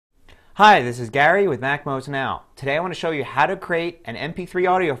Hi, this is Gary with MacMost Now. Today I want to show you how to create an MP3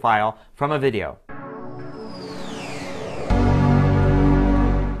 audio file from a video.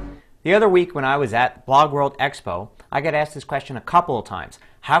 The other week when I was at Blog World Expo, I got asked this question a couple of times.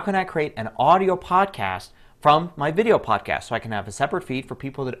 How can I create an audio podcast from my video podcast so I can have a separate feed for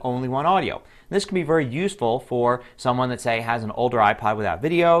people that only want audio? And this can be very useful for someone that, say, has an older iPod without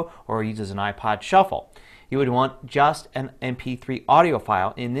video or uses an iPod Shuffle. You would want just an MP3 audio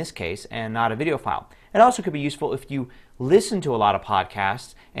file in this case and not a video file. It also could be useful if you listen to a lot of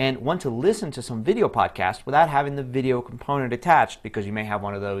podcasts and want to listen to some video podcasts without having the video component attached because you may have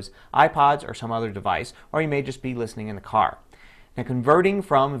one of those iPods or some other device, or you may just be listening in the car. Now, converting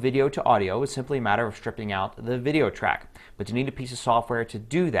from video to audio is simply a matter of stripping out the video track, but you need a piece of software to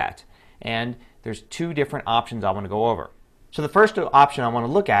do that, and there's two different options I want to go over. So the first option I want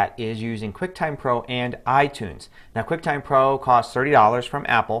to look at is using Quicktime Pro and iTunes. Now, Quicktime Pro costs $30 from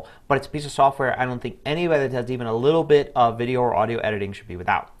Apple, but it's a piece of software I don't think anybody that does even a little bit of video or audio editing should be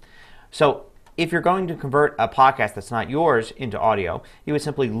without. So if you're going to convert a podcast that's not yours into audio, you would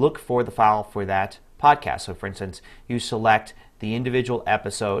simply look for the file for that podcast. So for instance, you select the individual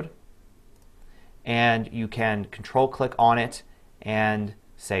episode and you can control click on it and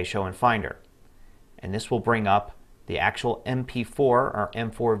say show in Finder. And this will bring up the actual MP4 or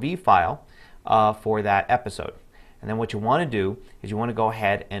M4V file for that episode. And then what you want to do is you want to go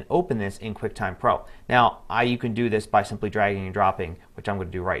ahead and open this in QuickTime Pro. Now, you can do this by simply dragging and dropping, which I'm going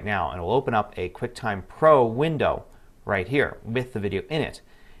to do right now, and it will open up a QuickTime Pro window right here with the video in it.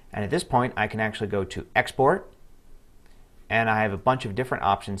 And at this point, I can actually go to Export, and I have a bunch of different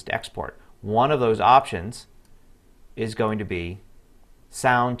options to export. One of those options is going to be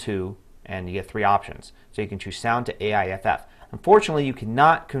sound to, and you get three options. So you can choose sound to AIFF. Unfortunately, you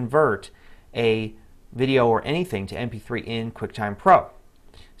cannot convert a video or anything to MP3 in QuickTime Pro.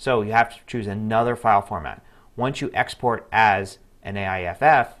 So you have to choose another file format. Once you export as an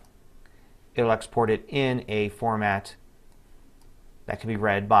AIFF, it'll export it in a format that can be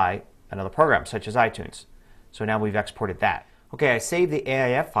read by another program, such as iTunes. So now we've exported that. Okay, I saved the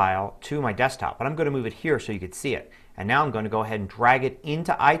AIF file to my desktop, but I'm going to move it here so you can see it. And now I'm going to go ahead and drag it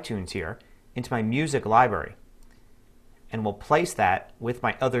into iTunes here, into my music library. And we'll place that with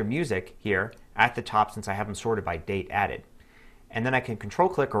my other music here at the top since I have them sorted by date added. And then I can control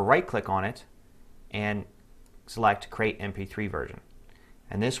click or right click on it and select create MP3 version.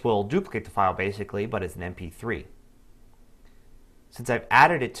 And this will duplicate the file basically, but it's an MP3. Since I've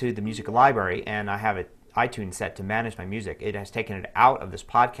added it to the music library and I have it iTunes set to manage my music, it has taken it out of this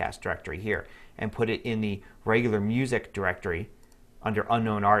podcast directory here and put it in the regular music directory under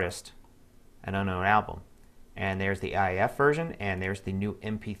unknown artist and unknown album. And there's the AIF version and there's the new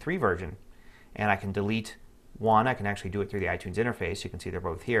MP3 version. And I can delete one. I can actually do it through the iTunes interface. You can see they're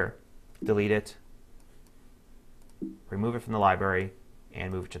both here. Delete it, remove it from the library,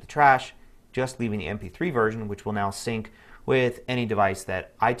 and move it to the trash, just leaving the MP3 version, which will now sync with any device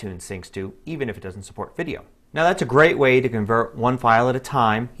that iTunes syncs to, even if it doesn't support video. Now, that's a great way to convert one file at a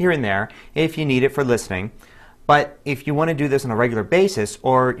time, here and there, if you need it for listening. But if you want to do this on a regular basis,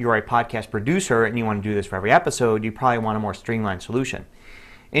 or you're a podcast producer and you want to do this for every episode, you probably want a more streamlined solution.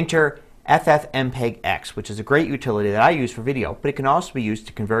 Enter ffmpeg X, which is a great utility that I use for video, but it can also be used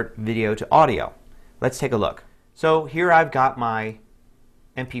to convert video to audio. Let's take a look. So here I've got my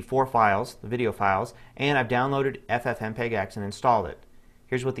MP4 files, the video files, and I've downloaded ffmpeg X and installed it.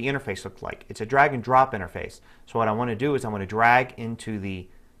 Here's what the interface looks like. It's a drag and drop interface. So what I want to do is I want to drag into the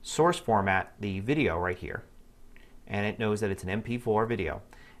source format the video right here, and it knows that it's an MP4 video.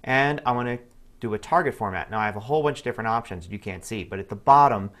 And I want to do a target format. Now I have a whole bunch of different options you can't see, but at the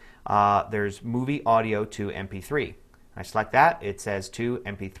bottom there's movie audio to MP3. I select that, it says to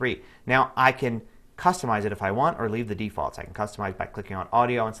MP3. Now I can customize it if I want or leave the defaults. I can customize by clicking on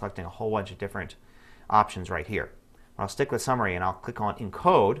audio and selecting a whole bunch of different options right here. I'll stick with summary and I'll click on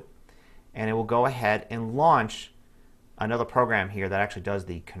encode, and it will go ahead and launch another program here that actually does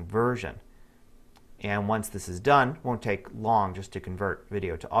the conversion. And once this is done, it won't take long just to convert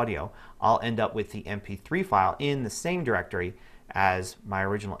video to audio. I'll end up with the MP3 file in the same directory as my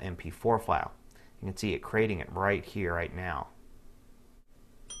original MP4 file. You can see it creating it right here, right now.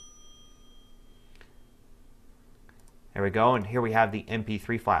 There we go, and here we have the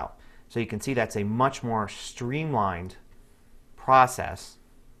MP3 file. So you can see that's a much more streamlined process.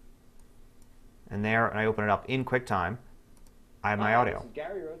 And there, and I open it up in QuickTime, I have my audio. This is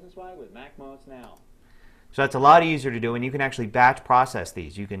Gary Rosenzweig with MacMost Now. So that's a lot easier to do, and you can actually batch process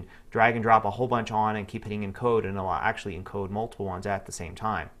these. You can drag and drop a whole bunch on and keep hitting encode, and it'll actually encode multiple ones at the same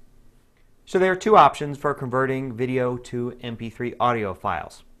time. So there are two options for converting video to MP3 audio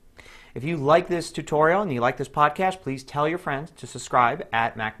files. If you like this tutorial and you like this podcast, please tell your friends to subscribe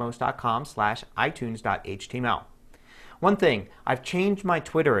at macmost.com/itunes.html. One thing, I've changed my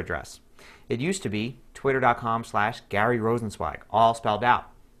Twitter address. It used to be twitter.com/GaryRosenzweig, all spelled out.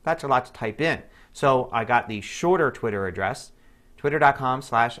 That's a lot to type in. So I got the shorter Twitter address,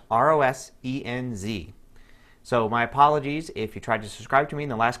 twitter.com/ROSENZ. So my apologies if you tried to subscribe to me in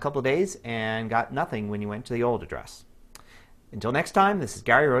the last couple of days and got nothing when you went to the old address. Until next time, this is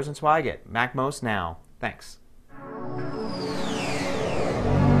Gary Rosenzweig at MacMost Now. Thanks.